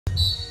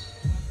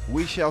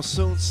we shall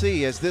soon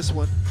see, as this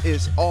one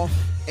is off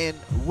and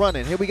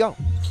running. Here we go.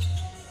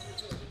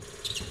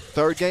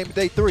 Third game of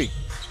day 3.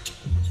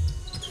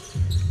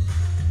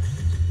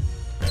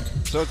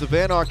 Sons of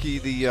Anarchy,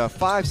 the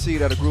 5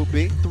 seed out of Group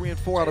B, 3 and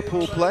 4 out of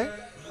pool play.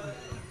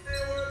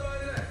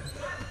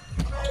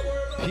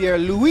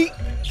 Pierre-Louis,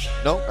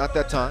 no, not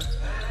that time.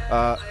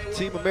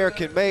 Team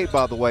American Made,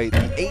 by the way,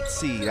 the 8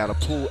 seed out of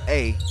Pool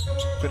A,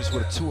 finished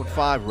with a 2 and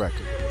 5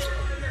 record.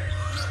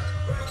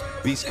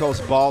 Beast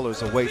Coast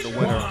Ballers awaiting the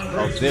winner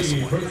of this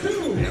one.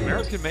 The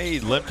American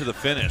Made limped to the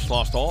finish,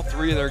 lost all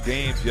 3 of their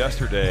games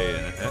yesterday,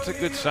 and that's a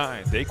good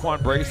sign.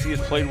 Daquan Bracey has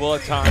played well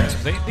at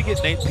times. They need to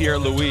get Nate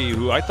Pierre-Louis,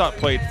 who I thought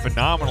played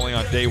phenomenally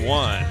on day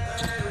 1.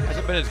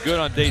 Hasn't been as good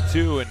on day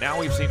 2, and now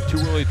we've seen 2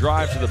 early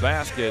drives to the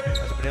basket.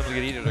 Hasn't been able to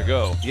get either to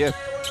go. Yeah,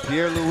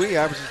 Pierre-Louis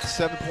averages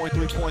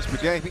 7.3 points per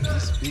game.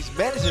 He's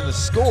managing to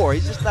score.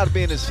 He's just not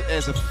being as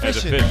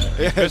efficient.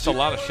 He missed a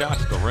lot of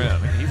shots at the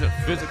rim. He's a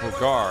physical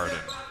guard.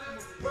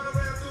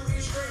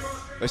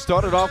 They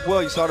started off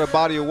well. You saw their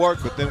body of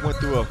work, but then went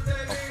through a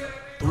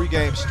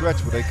 3-game stretch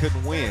where they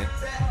couldn't win.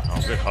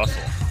 Oh, good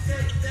hustle.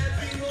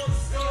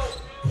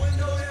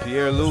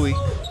 Pierre-Louis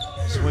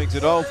swings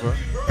it over.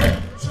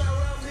 And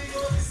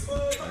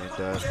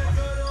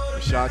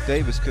Rashad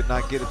Davis could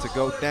not get it to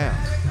go down.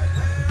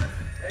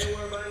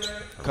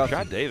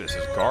 Rashad Davis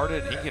is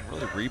guarded. He can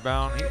really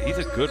rebound. He's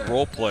a good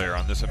role player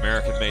on this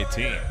American-made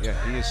team. Yeah,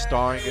 he is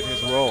starring in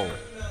his role.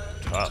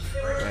 Tough.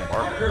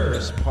 Yeah.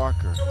 Chris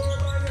Parker.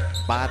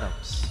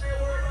 Bottoms.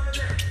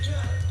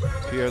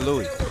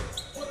 Pierre-Louis.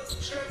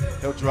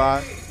 He'll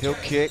drive. He'll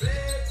kick.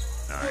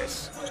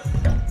 Nice.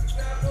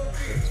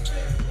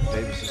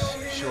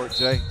 Davis' short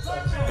J.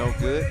 No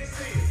good.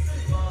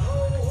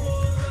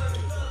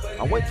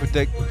 I'm waiting for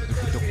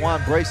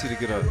Daquan Bracey to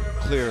get a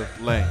clear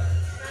lane.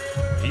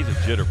 He's a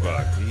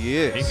jitterbug. He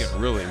is. He can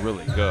really,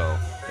 really go.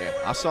 Yeah,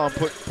 I saw him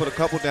put a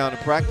couple down in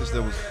practice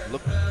that was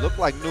looked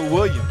like New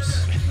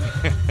Williams.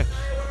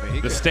 I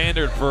mean, the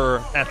standard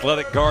for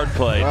athletic guard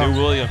play, New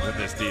Williams in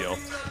this deal.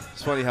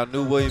 It's funny how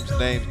New Williams'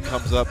 name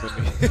comes up.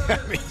 I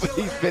mean,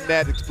 he's been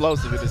that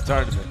explosive in this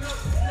tournament.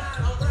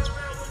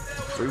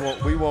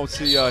 We won't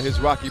see his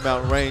Rocky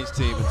Mountain Range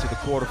team into the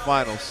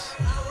quarterfinals.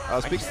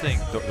 I just think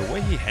the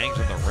way he hangs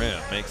on the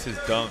rim makes his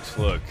dunks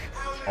look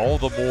all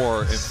the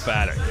more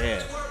emphatic.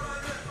 Yeah.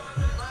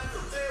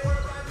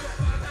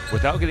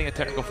 Without getting a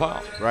technical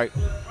foul. Right.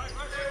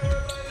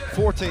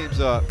 4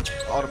 teams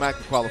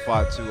automatically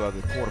qualified to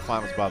the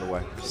quarterfinals, by the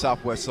way.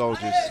 Southwest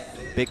Soldiers,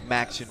 Big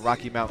Maction,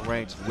 Rocky Mountain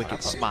Range,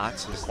 Wicked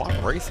Smots.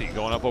 Daquan Bracey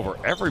going up over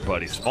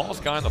everybody.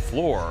 Smallest guy on the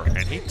floor,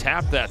 and he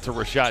tapped that to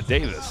Rashad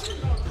Davis.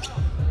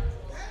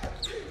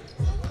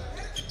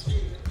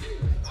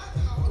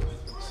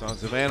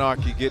 Sons of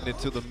Anarchy getting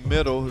into the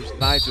middle. Who's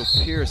Nigel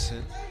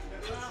Pearson.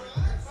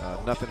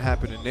 Nothing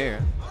happening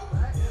there.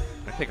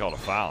 I think called a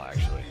foul,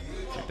 actually.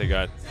 I think they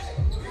got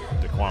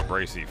Daquan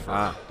Bracey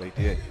for. They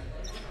did.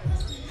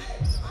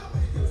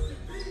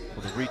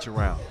 For the reach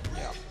around.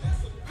 Yeah.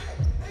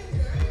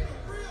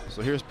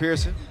 So here's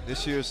Pearson,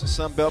 this year's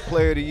Sun Belt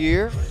Player of the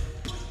Year.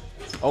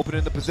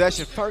 Opening the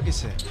possession,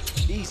 Ferguson.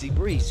 Easy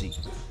breezy.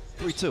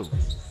 3-2.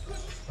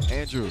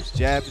 Andrews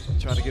jabbing,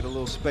 trying to get a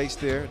little space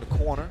there in the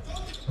corner.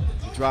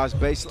 He drives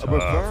baseline,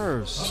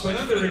 reverse.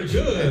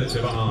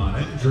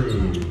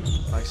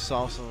 Nice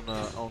sauce on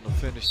the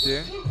finish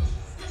there.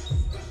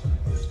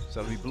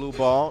 So it'll be blue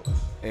ball,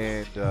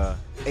 and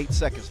 8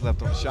 seconds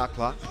left on the shot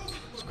clock.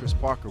 So Chris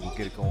Parker will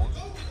get it going.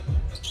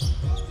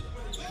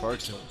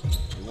 Ferguson,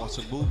 we want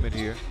some movement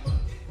here.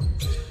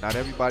 Not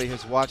everybody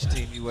has watched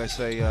Team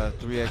USA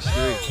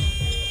 3x3.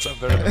 Some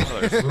better than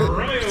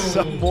others.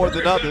 Some more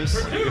than others.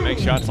 You can make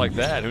shots like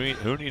that.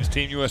 Who needs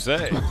Team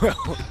USA?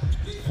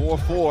 4-4. I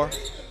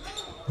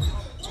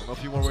don't know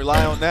if you want to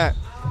rely on that.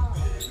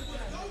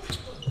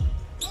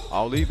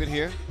 All even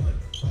here.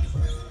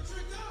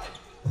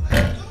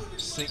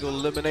 Single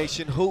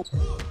elimination hoop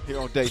here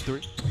on day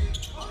 3.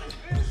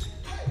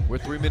 We're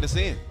 3 minutes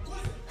in.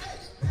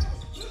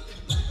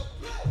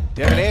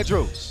 Devin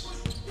Andrews,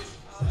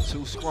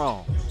 too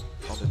strong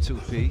on the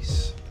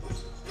 2-piece.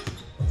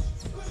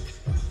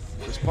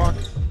 Chris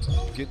Parker,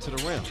 get to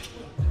the rim.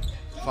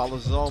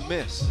 Follows his own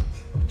miss.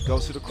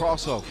 Goes to the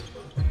crossover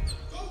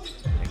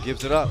and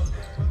gives it up.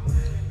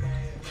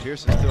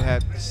 Pearson still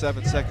had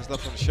 7 seconds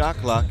left on the shot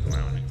clock.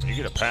 You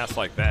get a pass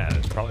like that,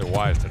 it's probably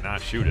wise to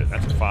not shoot it.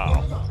 That's a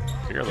foul.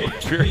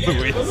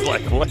 Pierre-Louis is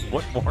like,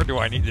 what more do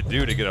I need to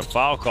do to get a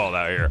foul called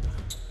out here?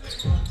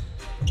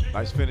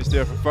 Nice finish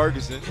there from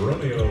Ferguson.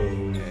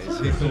 As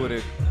he threw it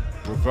in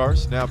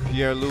reverse. Now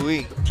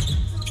Pierre-Louis.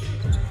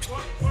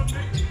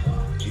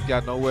 He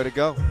got nowhere to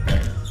go.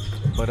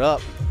 But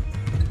up.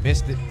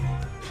 Missed it.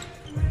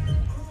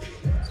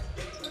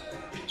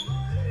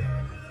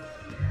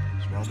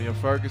 It's Romeo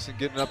Ferguson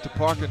getting up to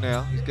Parker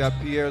now. He's got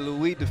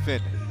Pierre-Louis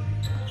defending.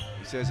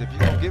 He says, if you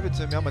don't give it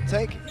to me, I'm going to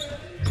take it.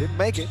 Didn't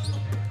make it.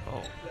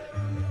 Oh.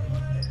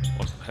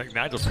 Well, I think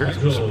Nigel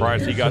Pearson was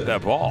surprised he got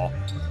that ball.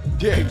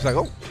 Yeah, he was like,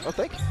 oh,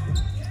 thank you.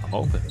 I'm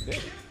open. Yeah,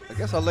 I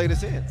guess I'll lay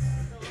this in.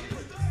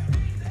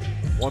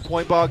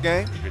 1-point ball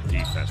game. Good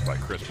defense by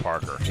Chris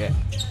Parker. Yeah.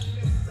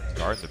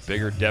 Guarding the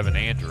bigger Devin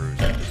Andrews,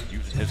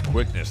 using his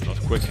quickness and those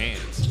quick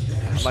hands.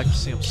 I'd like to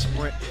see him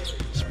sprint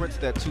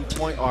to that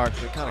 2-point arc.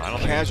 They're kind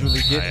of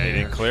casually getting there. He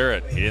didn't clear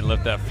it. He didn't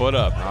lift that foot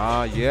up.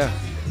 Ah, yeah.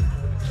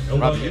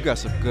 Robbie, you got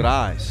some good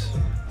eyes.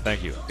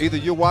 Thank you. Either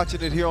you're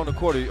watching it here on the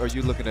court or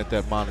you're looking at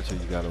that monitor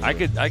you got over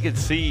there. I could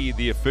see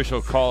the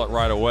official call it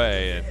right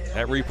away, and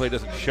that replay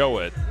doesn't show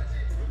it.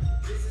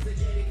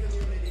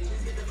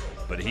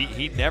 But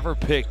he never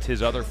picked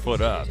his other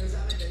foot up.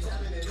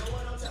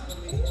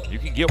 You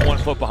can get 1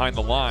 foot behind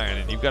the line,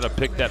 and you've got to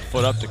pick that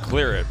foot up to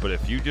clear it. But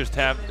if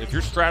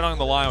you're straddling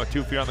the line with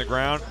 2 feet on the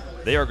ground,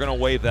 they are going to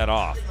wave that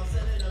off.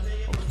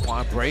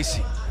 Quan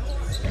Bracey,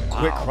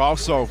 quick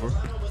crossover,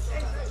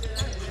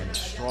 and a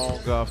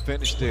strong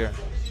finish there.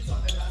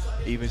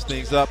 Evens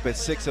things up at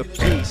 6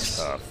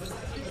 apiece.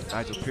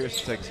 Nigel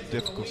Pearson taking some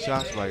difficult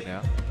shots right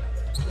now.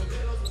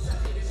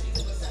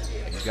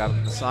 And he's got an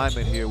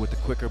assignment here with the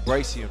quicker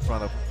Bracey in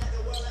front of him.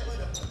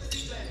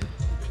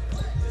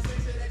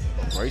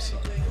 Bracey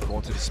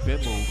going to the spin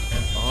move.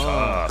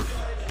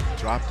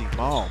 Dropped him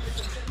off.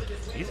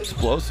 He's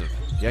explosive.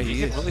 Yeah, he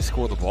can really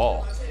score the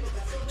ball.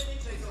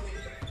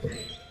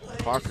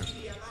 Parker.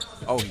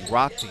 Oh, he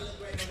rocked him.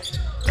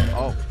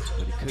 Oh,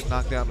 but he could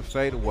knock down the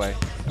fadeaway.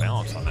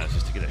 Balance on that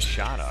just to get a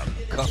shot up.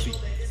 Cuffy.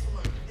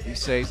 He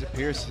saves it.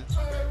 Pearson.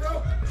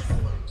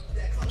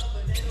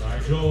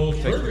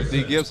 Take what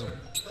D gives him.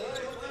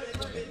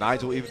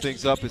 Nigel even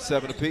things up at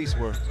 7 apiece.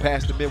 We're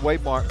past the midway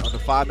mark under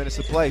 5 minutes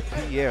of play.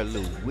 Pierre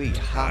Louis.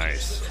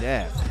 Nice.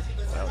 That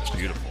was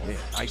beautiful. Yeah,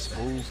 nice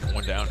move.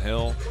 Going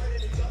downhill.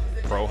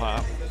 Pro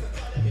hop.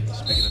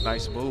 Speaking of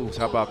nice moves,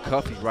 how about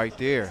Cuffy right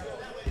there?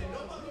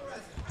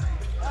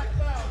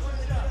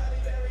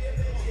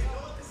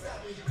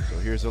 So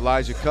here's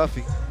Elijah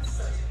Cuffy.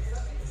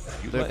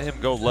 You let him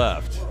go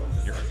left,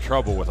 you're in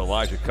trouble with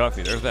Elijah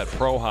Cuffy. There's that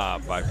pro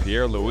hop by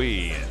Pierre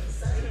Louis.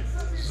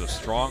 This is a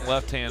strong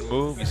left-hand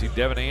move. You see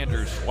Devin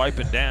Andrews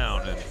swiping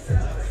down, and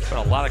there's been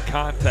a lot of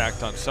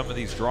contact on some of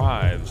these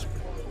drives.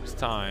 This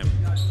time,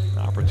 an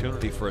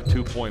opportunity for a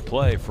 2-point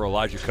play for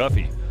Elijah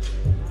Cuffy.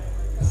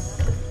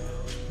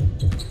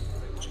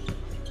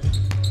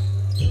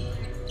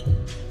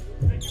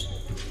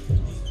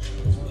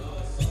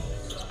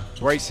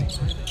 Bracey.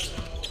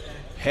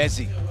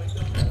 Hezzy.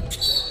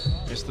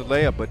 Missed the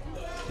layup, but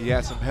he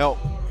had some help.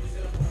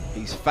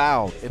 He's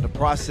fouled in the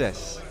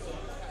process.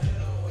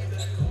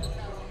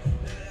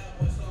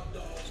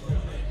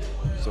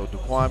 So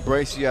Daquan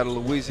Bracey out of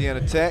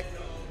Louisiana Tech.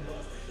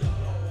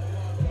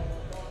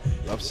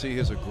 Love to see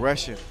his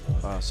aggression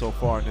so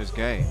far in this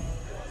game.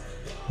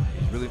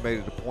 He's really made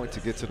it a point to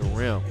get to the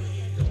rim,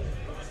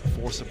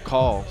 force some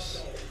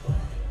calls.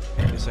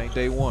 This ain't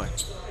day one.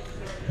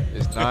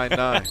 It's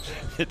 9-9.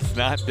 It's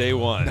not day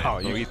one. No,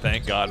 we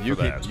thank God for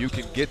that. You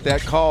can get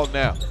that call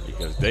now.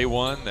 Because day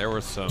one, there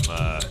was some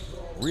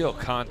real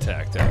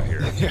contact out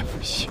here. Yeah,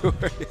 for sure,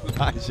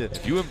 Elijah.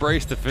 If you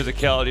embraced the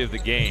physicality of the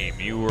game,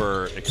 you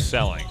were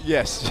excelling.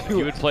 Yes. If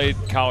you had played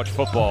college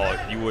football,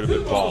 you would have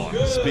been balling.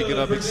 Speaking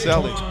of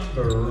excelling,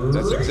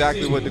 that's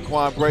exactly what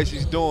Daquan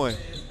Bracey's doing.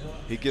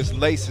 He gets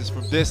laces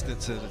from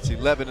distance, and it's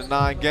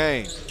 11-9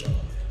 game.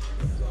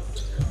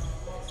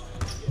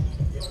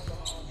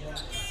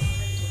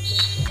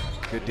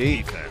 Good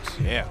defense.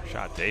 Yeah.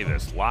 Shot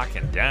Davis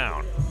locking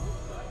down.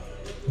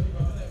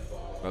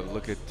 Another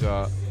look at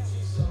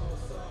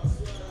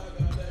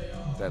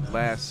that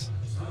last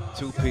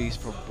 2-piece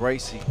from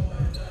Bracey.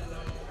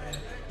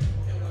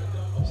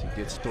 He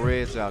gets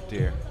threads out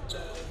there.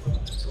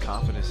 His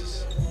confidence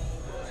is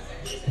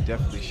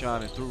definitely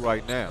shining through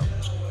right now.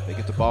 They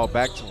get the ball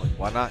back to him.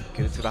 Why not?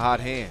 Get it to the hot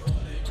hand.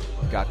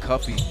 Got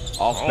Cuffy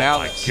off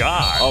balance. Oh my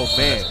God. Oh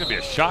man. That's gonna be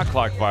a shot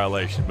clock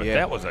violation, but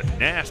that was a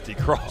nasty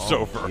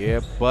crossover. Oh, yeah,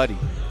 buddy.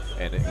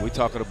 And we're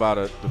talking about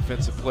a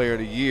defensive player of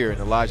the year,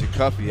 and Elijah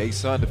Cuffy,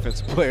 ASUN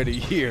defensive player of the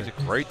year. He's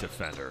a great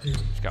defender.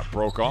 Just got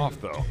broke off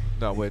though.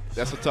 No, wait,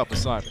 that's a tough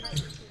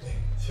assignment.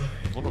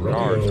 Little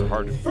guards are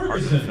hard to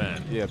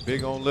defend. Yeah,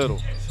 big on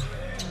little.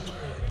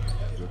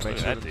 Make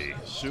sure that D.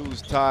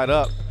 Shoes tied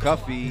up.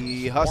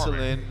 Cuffy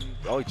hustling.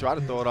 Oh, he tried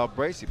to throw it off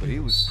Bracey, but he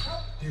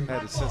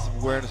had a sense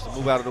of awareness to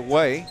move out of the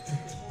way.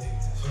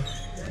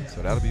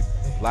 So that'll be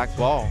black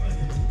ball.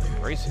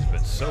 Bracey's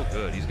been so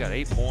good. He's got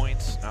 8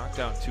 points, knocked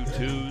down 2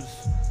 twos.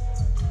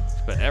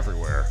 He's been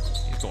everywhere.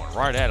 He's going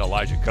right at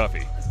Elijah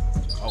Cuffy.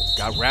 Oh,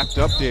 got wrapped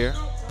up there.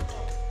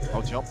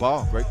 Oh, jump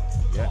ball. Great,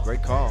 yeah,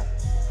 great call.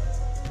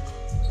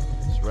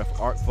 It's ref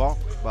Art Valk,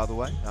 by the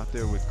way, out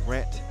there with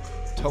Grant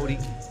Toady.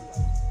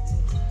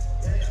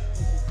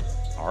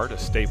 Art, a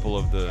staple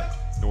of the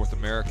North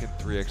American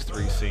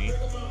 3x3 scene.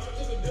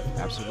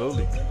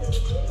 Absolutely.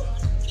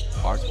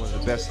 Art's one of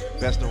the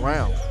best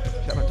around.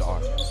 Shout out to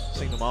Art.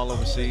 Seen them all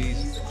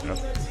overseas. Yep.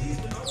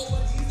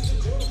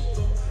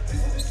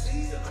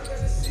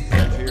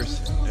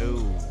 Pearson, no.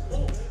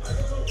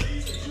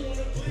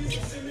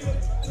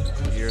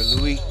 Here,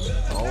 Louis.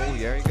 Oh,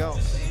 there he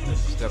goes.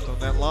 Stepped on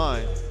that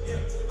line.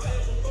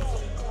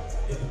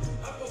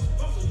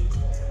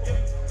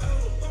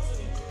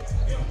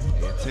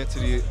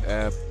 intensity,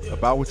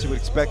 about what you would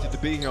expect it to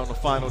be here on the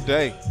final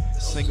day.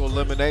 Single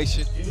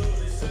elimination,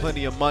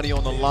 plenty of money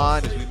on the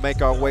line as we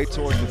make our way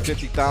towards the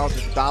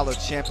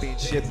 $50,000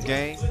 championship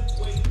game.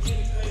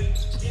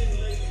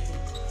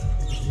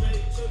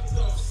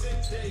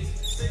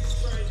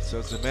 So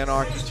it's the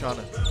Anarchy trying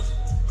to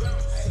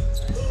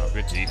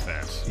good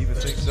defense. Even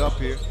things up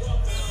here.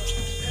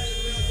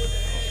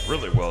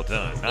 Really well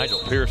done. Nigel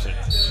Pearson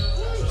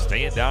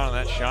staying down on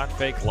that shot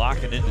fake,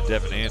 locking into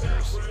Devin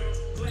Andrews.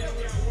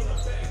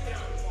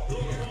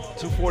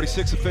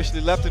 2:46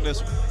 officially left in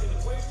this one.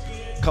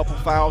 Couple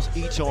fouls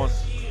each on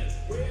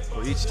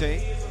for each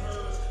team.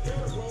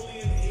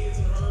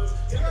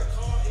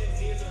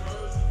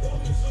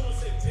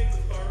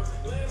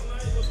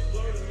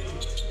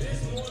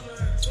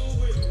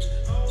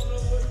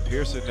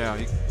 Pearson now,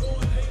 he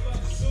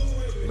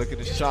looking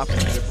at his chops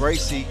to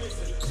Bracy.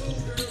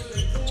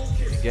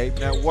 He gave him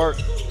that work.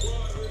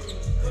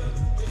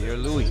 Here,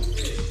 Louis.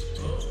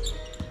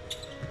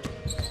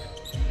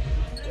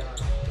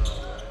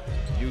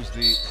 Used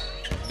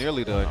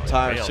nearly the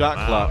entire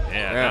shot clock.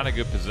 Yeah, not a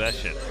good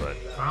possession, but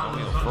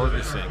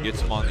Ferguson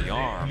gets him on the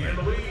arm. And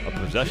a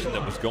possession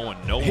that was going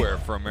nowhere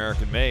for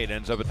American Made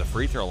ends up at the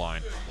free throw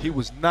line. He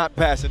was not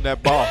passing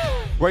that ball.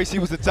 Bracy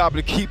was the top of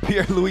the key.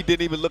 Pierre-Louis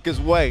didn't even look his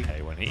way.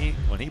 Hey, when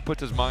he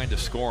puts his mind to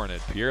scoring it,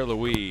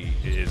 Pierre-Louis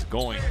is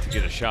going to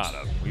get a shot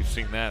up. We've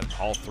seen that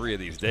all 3 of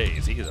these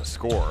days. He is a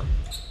scorer.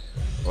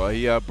 Well,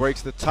 he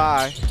breaks the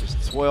tie. It's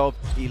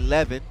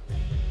 12-11.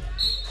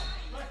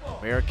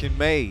 American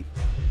Made.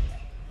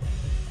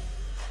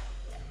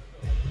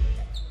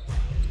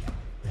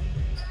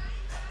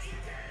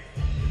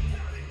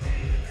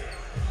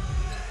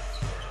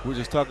 We were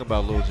just talking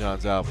about Lil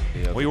Jon's album.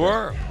 We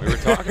were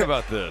talking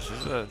about this.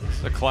 This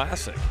is a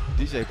classic.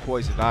 DJ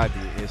Poison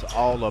Ivy is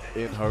all up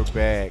in her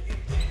bag.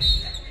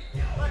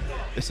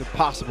 It's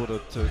impossible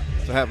to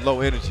have low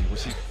energy when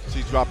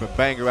she's dropping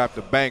banger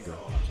after banger.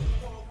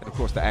 And of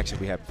course the action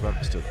we have in front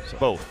of us too. So,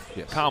 both.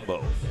 Yes.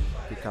 Combo.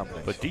 Good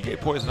combination. But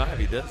DJ Poison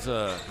Ivy does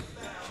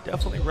she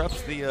definitely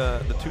reps the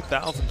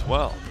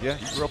 2012. Yeah.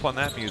 You grew up on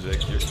that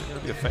music. You're going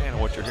to be a fan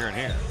of what you're hearing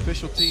here.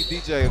 Official team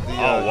DJ of the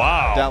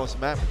wow. Dallas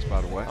Mavericks, by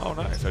the way. Oh,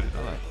 nice. I didn't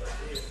know that.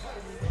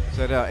 Is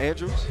that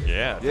Andrews?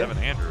 Yeah, Devin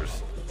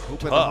Andrews.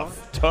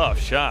 Tough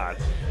shot.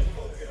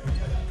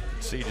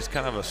 See, just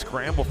kind of a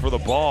scramble for the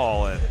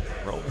ball, and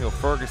Romeo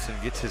Ferguson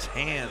gets his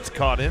hands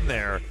caught in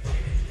there.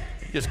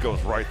 He just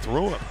goes right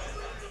through him.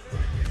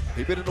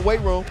 He been in the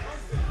weight room.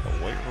 The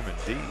weight room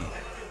indeed.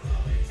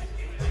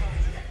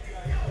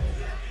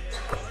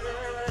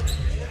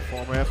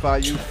 Former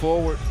FIU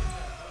forward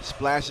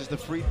splashes the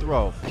free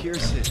throw.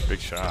 Pearson. Big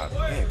shot.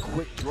 Man,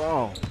 quick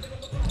draw.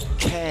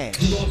 Cash.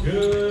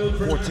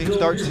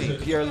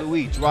 14-13.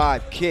 Pierre-Louis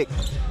drive, kick.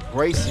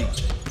 Bracy.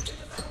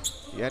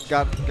 He hadn't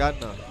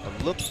gotten a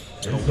look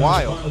in a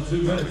while. That's a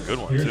good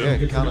one too. Yeah,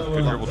 kind of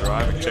good dribble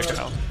drive and kick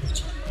out.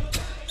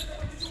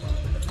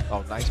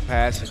 Oh, nice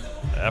passing.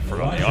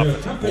 Effort on the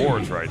offensive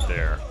boards right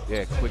there.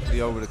 Yeah, quickly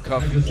over to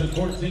Cuffy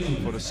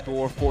for the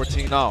score,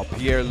 14-all.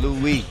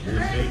 Pierre-Louis.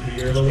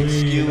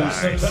 Excuse moi.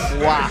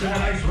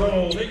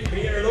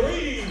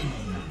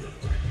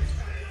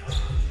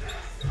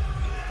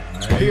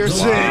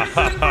 Pearson.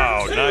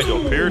 Wow,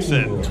 Nigel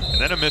Pearson. And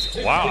then a miss.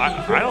 Wow,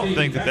 I don't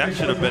think that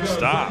should have been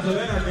stopped.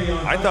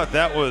 I thought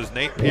that was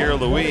Nate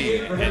Pierre-Louis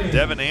and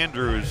Devin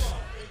Andrews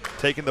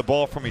taking the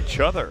ball from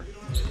each other.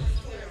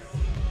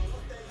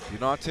 You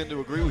know, I tend to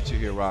agree with you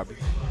here, Robbie.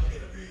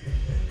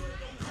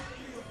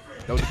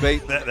 No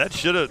debate. That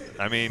should have,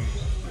 I mean,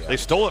 they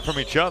stole it from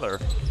each other.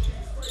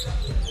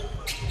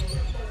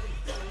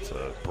 It's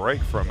a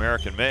break for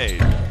American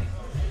Made.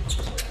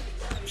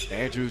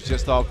 Andrews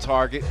just off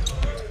target.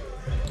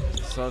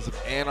 Sons of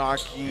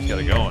Anarchy. He's got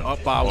it going.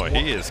 Up by Boy,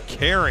 he is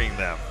carrying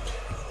them.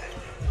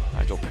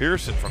 Nigel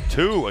Pearson from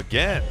 2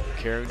 again.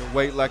 Carrying the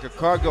weight like a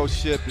cargo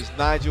ship is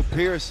Nigel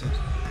Pearson.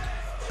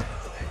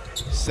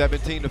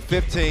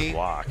 17-15.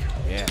 Block.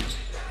 Yeah.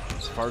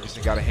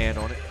 Ferguson got a hand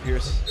on it.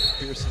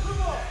 Pearson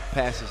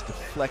passes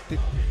deflected.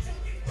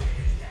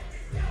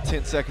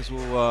 10 seconds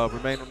will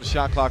remain on the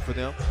shot clock for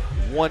them.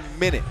 1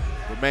 minute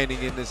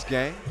remaining in this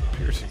game.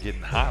 Pearson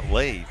getting hot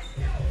late.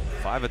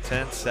 5 of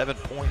 10, 7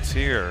 points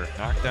here.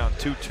 Knocked down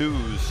 2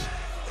 twos.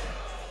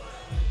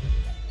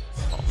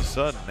 All of a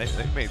sudden, they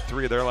made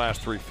 3 of their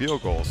last 3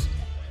 field goals.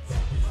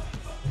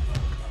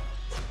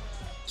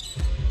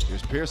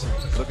 Here's Pearson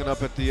looking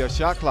up at the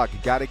shot clock. He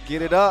got to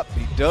get it up.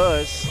 He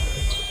does.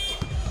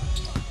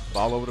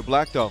 Ball over to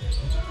Black, though.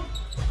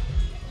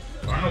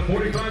 Final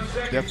 45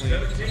 seconds.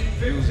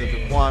 Definitely use of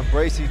the Quan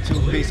Bracy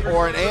 2-piece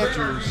or an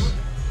Andrews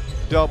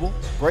double.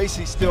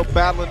 Bracy still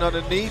battling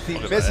underneath. He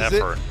misses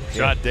it.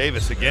 Shot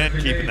Davis again,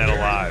 keeping that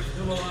alive.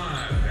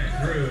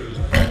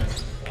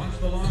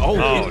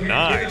 Oh,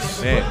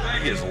 nice.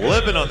 Man, he is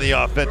living on the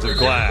offensive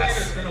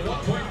glass.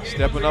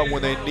 Stepping up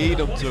when they need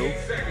him to.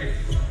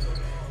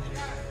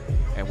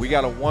 And we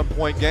got a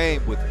 1-point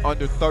game with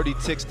under 30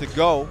 ticks to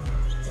go.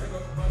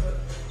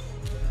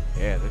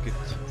 Yeah, look at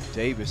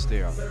Davis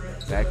there.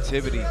 The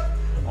activity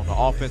on the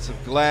offensive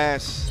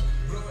glass.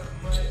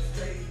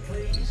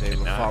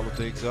 able to follow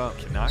things up.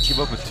 Cannot give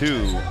up a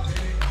 2.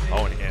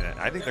 Oh, and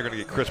I think they're going to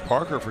get Chris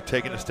Parker for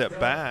taking a step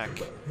back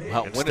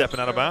and stepping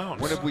out of bounds.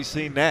 When have we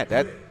seen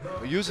that?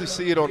 We usually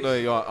see it on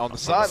the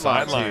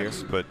sidelines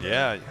here. But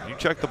yeah, you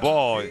check the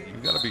ball, you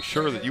got to be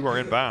sure that you are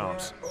in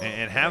bounds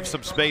and have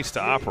some space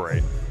to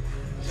operate.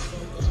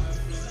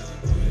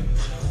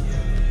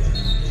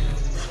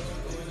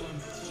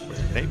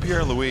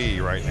 Napier Louis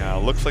right now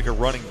looks like a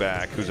running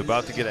back who's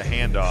about to get a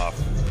handoff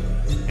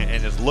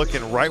and is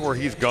looking right where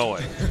he's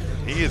going.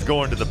 He is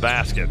going to the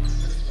basket.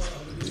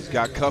 He's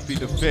got Cuffy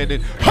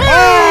defended. Hey,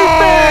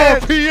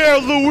 man! Pierre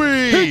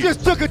Louis! He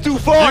just took it too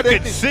far. You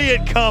could see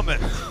it coming.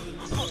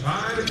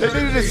 They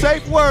needed a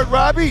safe word,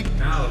 Robbie.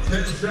 Now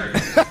 10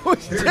 seconds. That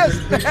was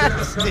just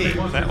nasty.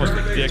 That was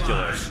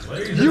ridiculous.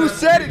 You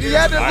said it. He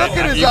had to look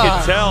in his You eye.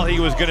 could tell he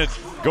was going to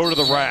go to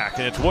the rack,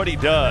 and it's what he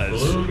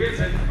does.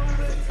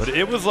 But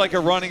it was like a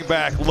running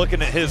back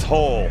looking at his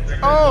hole.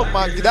 Oh,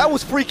 my God. That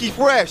was freaky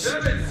fresh.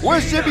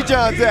 Where's Jimmy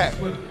John's at?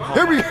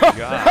 Here we go.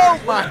 Oh,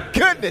 my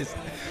goodness.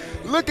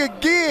 Look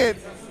again.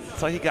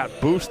 It's like he got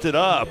boosted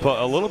up.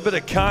 A little bit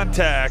of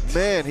contact.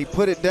 Man, he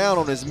put it down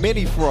on his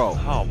mini fro.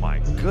 Oh, my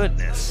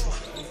goodness.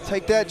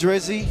 Take that,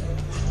 Drizzy.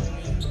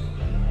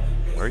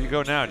 Where you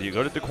go now? Do you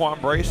go to Daquan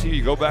Bracey or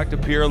you go back to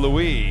Pierre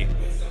Louis?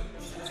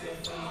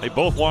 They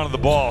both wanted the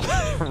ball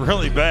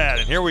really bad,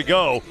 and here we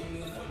go.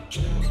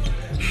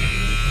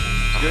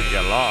 Good, you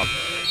got lost.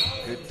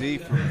 Good D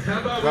from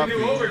Cuffy.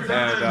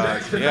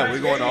 And yeah,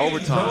 we're going to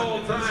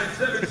overtime.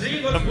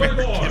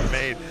 American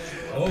made.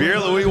 Pierre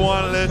Louis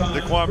wanted it.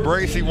 Daquan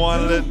Bracey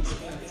wanted it.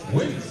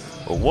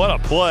 But what a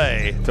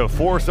play to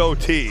force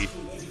OT.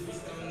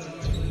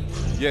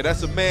 Yeah,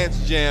 that's a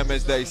man's jam,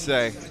 as they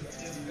say.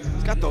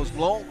 He's got those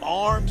long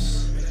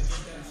arms.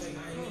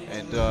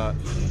 And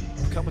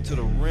coming to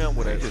the rim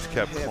with it. He just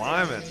kept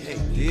climbing. Yeah,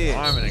 he did.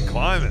 Climbing and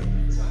climbing.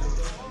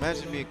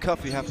 Imagine me and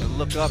Cuffy have to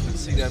look up and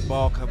see that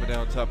ball coming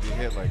down top of your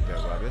head like that,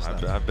 Rob.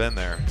 I've been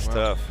there. It's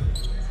tough.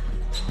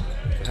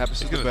 It happens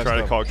to He's the going to best try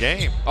to of call them.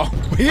 game. Oh,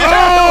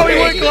 yeah, he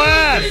went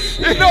glass.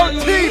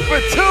 OT for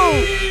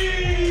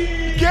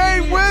 2.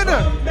 Game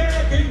winner.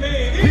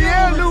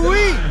 Pierre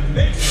Louis.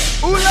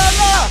 Ooh la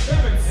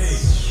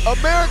la.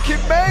 American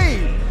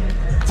made.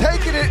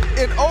 Taking it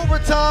in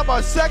overtime,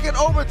 our second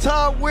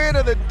overtime win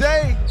of the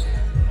day.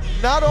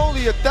 Not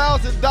only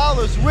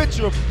 $1,000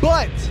 richer,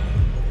 but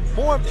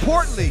more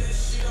importantly,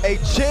 a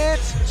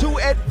chance to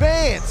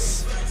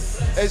advance.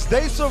 As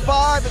they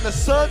survive and the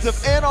Sons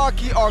of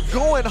Anarchy are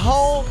going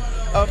home,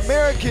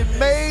 American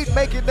made,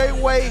 making their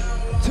way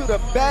to the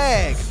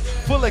bag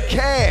full of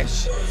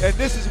cash. And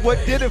this is what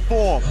did it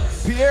for them.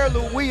 Pierre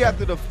Louis,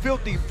 after the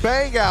filthy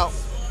bang out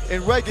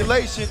in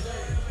regulation,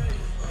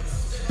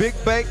 big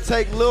bank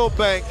take little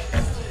bank.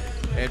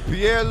 And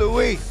Pierre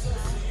Louis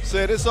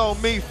said, it's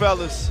on me,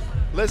 fellas.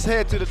 Let's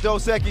head to the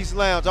Dos Equis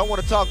Lounge. I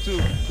want to talk to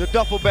the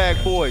Duffel Bag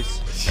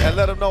Boys and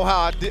let them know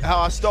how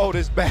I stole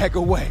this bag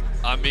away.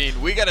 I mean,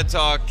 we got to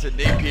talk to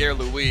Napier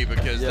Louis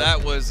because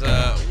that was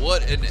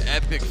what an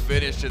epic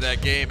finish to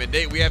that game. And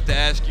Nate, we have to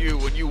ask you,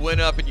 when you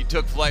went up and you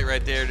took flight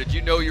right there, did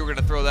you know you were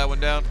going to throw that one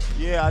down?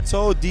 Yeah, I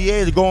told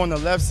DA to go on the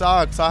left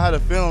side because I had a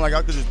feeling like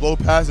I could just blow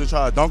past it and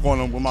try to dunk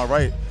on him with my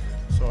right.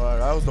 So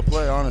that was the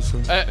play,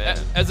 honestly.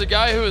 As a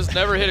guy who has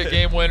never hit a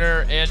game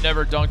winner and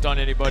never dunked on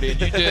anybody, and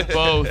you did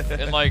both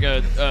in like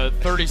a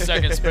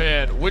 30-second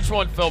span, which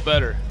one felt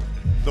better?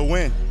 The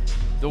win.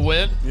 The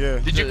win? Yeah.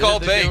 Did you call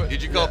bank?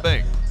 Did you call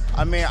bank?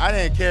 I mean, I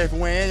didn't care if it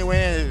went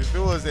anywhere.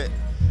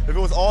 If it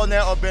was all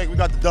net or bank, we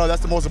got the dub.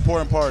 That's the most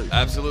important part.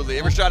 Absolutely.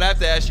 And Rashad, I have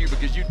to ask you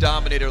because you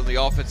dominated on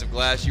the offensive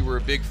glass. You were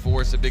a big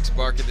force, a big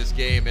spark in this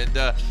game. And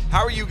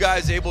how are you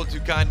guys able to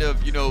kind of,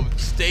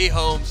 stay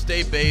home,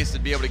 stay based,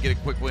 and be able to get a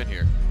quick win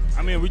here?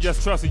 I mean, we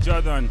just trust each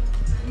other, and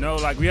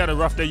like we had a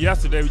rough day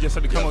yesterday. We just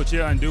had to come out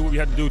here and do what we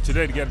had to do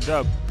today to get a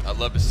dub. I'd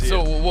love to see it.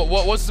 So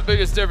what's the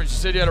biggest difference? You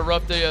said you had a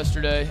rough day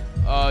yesterday.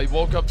 You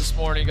woke up this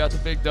morning, got the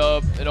big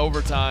dub in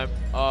overtime.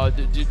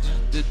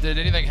 Did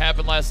anything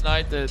happen last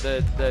night that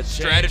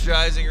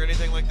strategizing or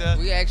anything like that?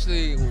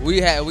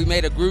 We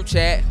made a group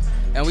chat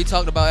and we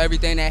talked about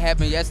everything that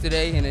happened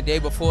yesterday and the day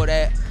before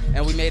that,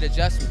 and we made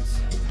adjustments.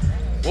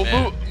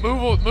 Well,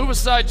 move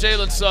aside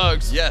Jalen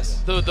Suggs.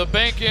 Yes. The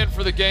bank in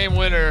for the game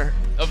winner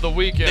of the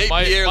weekend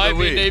might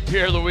be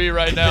Napier Louis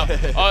right now.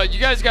 You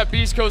guys got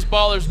Beast Coast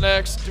Ballers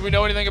next. Do we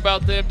know anything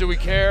about them? Do we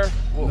care?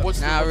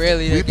 Not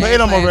really. We played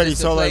them already,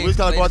 so we just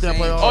gotta go out there and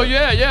play hard. Oh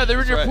yeah, they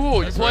were in your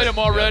pool. You played them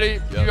already.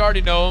 Yeah. You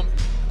already know them.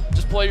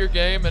 Just play your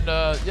game and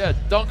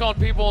dunk on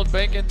people and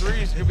bank in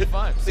threes. You'll be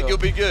fine. I think you'll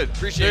be good.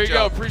 Appreciate There you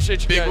go.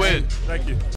 Appreciate you guys. Big win. Thank you.